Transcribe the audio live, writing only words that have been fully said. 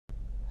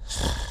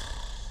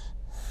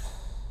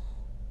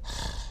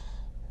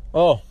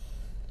اوه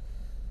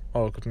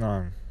كنت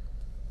نايم.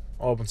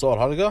 بنصور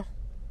حلقة.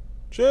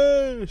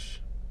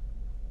 شيش.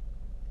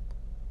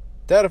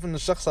 تعرف ان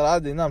الشخص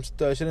العادي ينام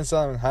 26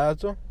 سنة من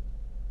حياته؟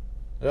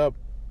 يب.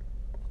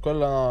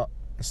 كلنا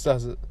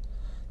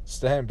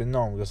نستهين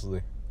بالنوم،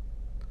 قصدي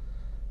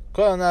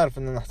كلنا نعرف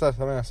ان نحتاج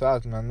 8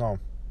 ساعات من النوم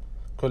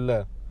كل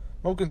ليل.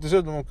 ممكن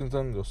تزيد وممكن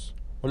تنقص،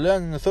 والليل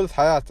انه ثلث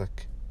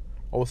حياتك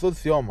او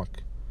ثلث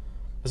يومك.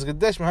 بس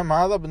قديش مهم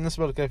هذا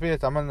بالنسبة لكيفية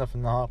عملنا في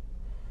النهار؟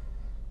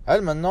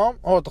 علم النوم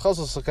هو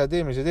تخصص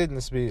أكاديمي جديد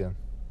نسبيا،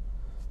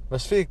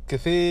 بس فيه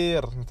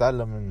كثير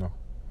نتعلم منه،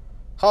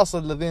 خاصة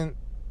الذين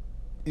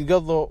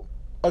يقضوا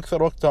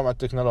أكثر وقتهم على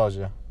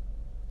التكنولوجيا.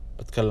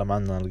 بتكلم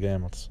عننا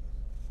الجيمرز.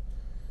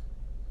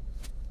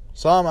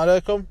 السلام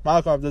عليكم،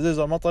 معكم عبد العزيز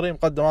المطري،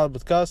 مقدم هذا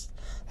البودكاست.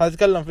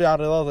 هنتكلم فيه عن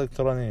الرياضات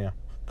الإلكترونية.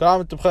 كل عام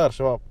وانتم بخير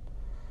شباب.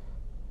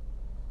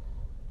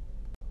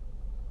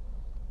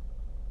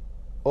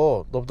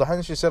 طب دحين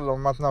ايش يصير لما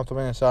ما تنام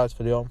 8 ساعات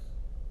في اليوم؟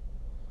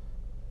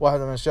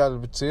 واحدة من الأشياء اللي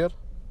بتصير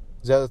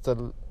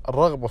زيادة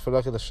الرغبة في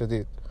الأكل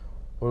الشديد،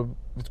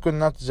 وبتكون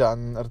ناتجة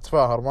عن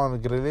ارتفاع هرمون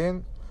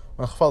الجريلين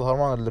وانخفاض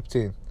هرمون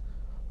الليبتين،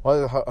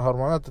 وهذه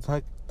الهرمونات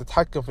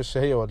تتحكم في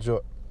الشهية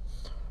والجوع.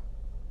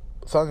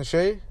 ثاني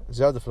شيء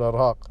زيادة في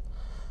الإرهاق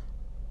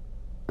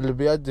اللي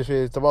بيؤدي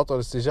في تباطؤ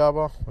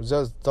الاستجابة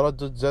وزيادة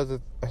التردد،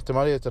 زيادة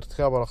احتمالية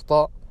ارتكاب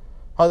الأخطاء.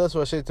 هذا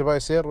أسوأ شيء تبغى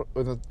يصير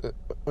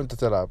وانت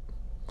تلعب.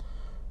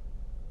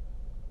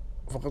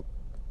 فقط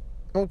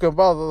ممكن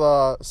بعض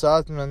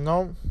ساعات من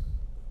النوم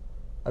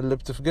اللي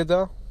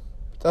بتفقدها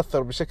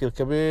بتأثر بشكل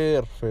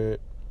كبير في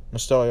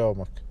مستوى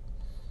يومك.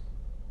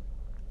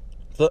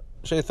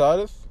 شيء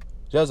ثالث،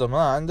 جهاز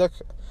المناعة عندك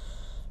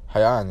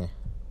حيعاني.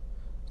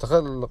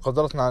 تقل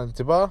قدرتنا على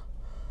الانتباه،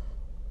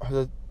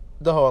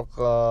 دهور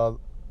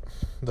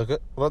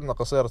ردنا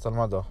قصيرة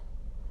المدى.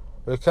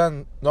 وإذا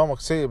كان نومك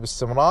سيء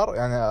باستمرار،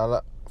 يعني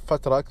على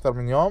فترة أكثر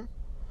من يوم،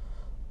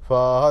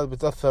 فهذا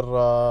بتأثر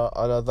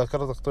على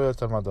ذاكرتك طويلة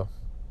المدى،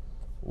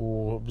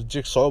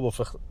 وبتجيك صعوبة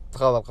في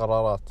اتخاذ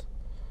القرارات.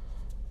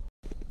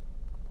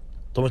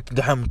 طب انت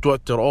دحين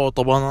متوتر،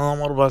 طبعا انا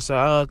انام 4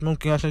 ساعات،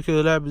 ممكن عشان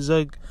كذا لعب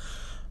زق.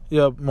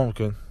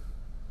 ممكن.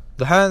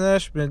 دحين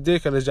ايش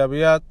بنديك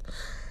الايجابيات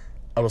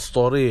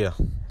الاسطورية،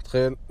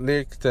 تخيل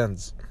ليك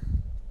تنز.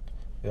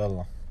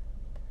 يلا،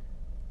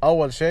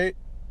 اول شيء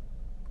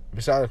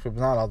بيساعدك في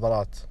بناء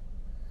العضلات،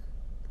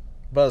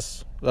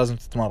 بس لازم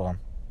تتمرن.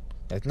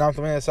 يعني تنام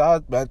 8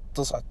 ساعات بعد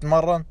تصحى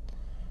تتمرن،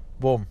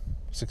 بوم،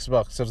 6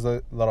 باك، تصير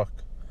زي ذراك.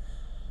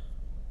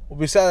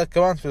 وبيساعدك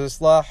كمان في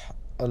إصلاح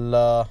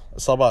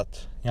الإصابات،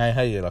 يعني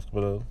يهيلك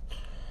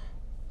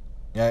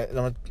يعني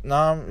لما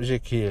تنام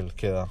يجيك هيل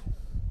كذا.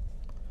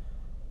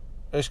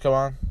 إيش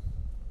كمان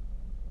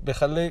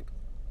بيخليك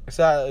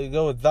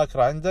يقوي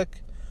الذاكرة عندك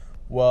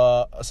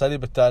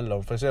وأساليب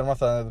التعلم. فيصير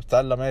مثلا إذا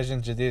بتتعلم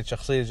ايجنت جديد،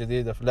 شخصية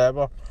جديدة في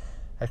لعبة،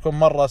 هيكون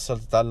مرة أسهل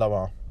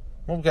تتعلمها.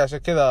 ممكن عشان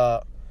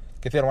كذا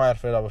كثير ما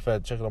يعرف يلعب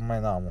فيد، شكلهم ما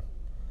يناموا.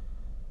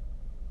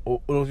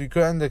 ولو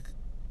يكون عندك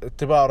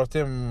اتباع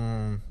روتين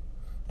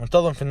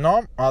منتظم في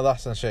النوم، هذا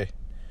أحسن شيء.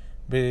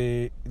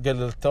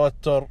 بيقلل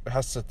التوتر،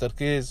 يحسن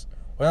التركيز،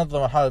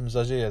 وينظم الحالة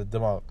المزاجية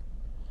للدماغ.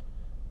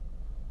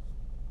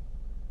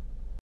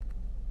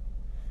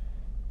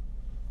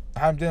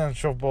 الحين بدينا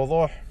نشوف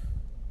بوضوح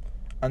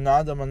أن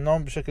عدم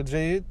النوم بشكل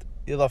جيد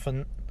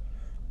يضاف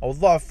أو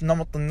ضعف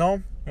نمط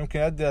النوم يمكن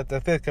يؤدي إلى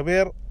تأثير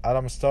كبير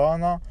على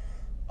مستوانا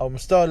أو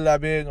مستوى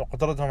اللاعبين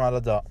وقدرتهم على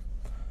الأداء،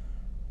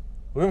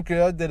 ويمكن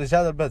يؤدي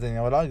للإجهاد البدني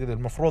والعقلي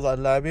المفروض على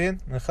اللاعبين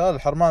من خلال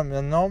الحرمان من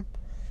النوم،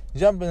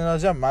 جنب إلى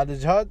جنب مع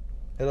الإجهاد،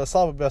 إلى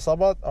إصابة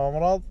بإصابات أو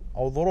أمراض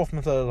أو ظروف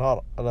مثل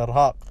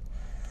الإرهاق.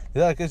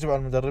 لذلك يجب على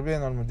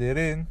المدربين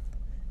والمديرين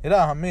إلى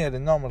أهمية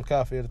للنوم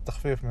الكافي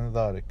للتخفيف من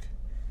ذلك.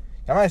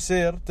 يعني ما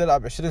يصير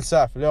تلعب 20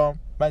 ساعة في اليوم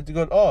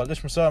بعدين تقول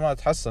ليش مستواي ما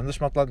يتحسن،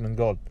 ليش ما طلعت من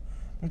جولد؟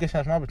 ممكن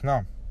عشان ما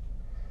بتنام.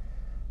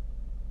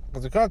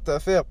 قد يكون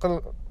تأثير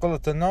قلة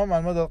النوم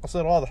على المدى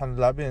القصير واضح عند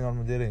اللاعبين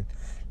والمديرين،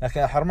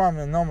 لكن الحرمان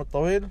من النوم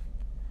الطويل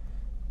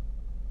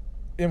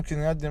يمكن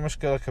يؤدي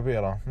مشكلة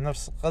كبيرة من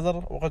نفس القدر،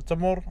 وقد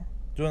تمر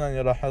دون أن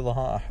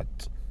يلاحظها أحد.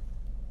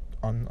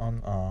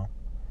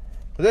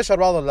 قد يشعر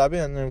بعض اللاعبين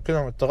أنه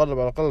يمكنهم التغلب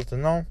على قلة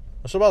النوم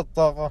بشرب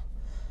الطاقة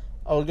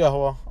أو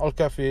القهوة أو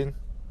الكافيين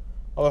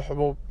أو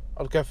حبوب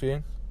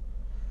الكافيين،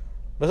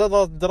 بس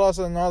أضغط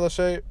الدراسة أنه هذا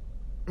شيء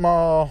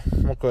ما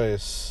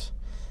كويس.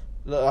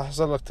 لا،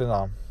 أحسن لك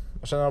تنام،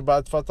 عشان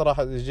بعد فترة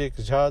حد يجيك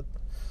إجهاد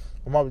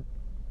وما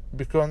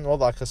بيكون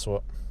وضعك أسوأ.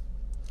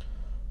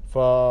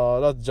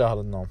 فلا تجاهل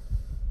النوم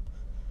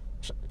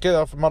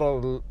كذا. في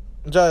المرة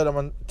الجاية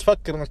لما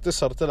تفكر انك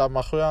تسهر تلعب مع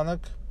اخوانك،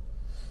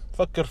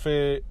 فكر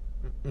في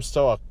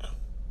مستواك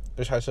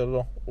ايش حيصير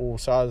له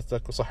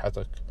وسعادتك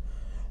وصحتك.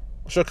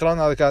 وشكرا،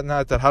 هذه كانت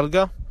نهاية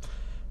الحلقة.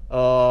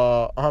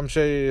 اهم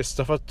شيء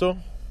استفدته.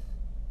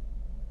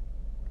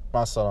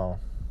 مع السلامة.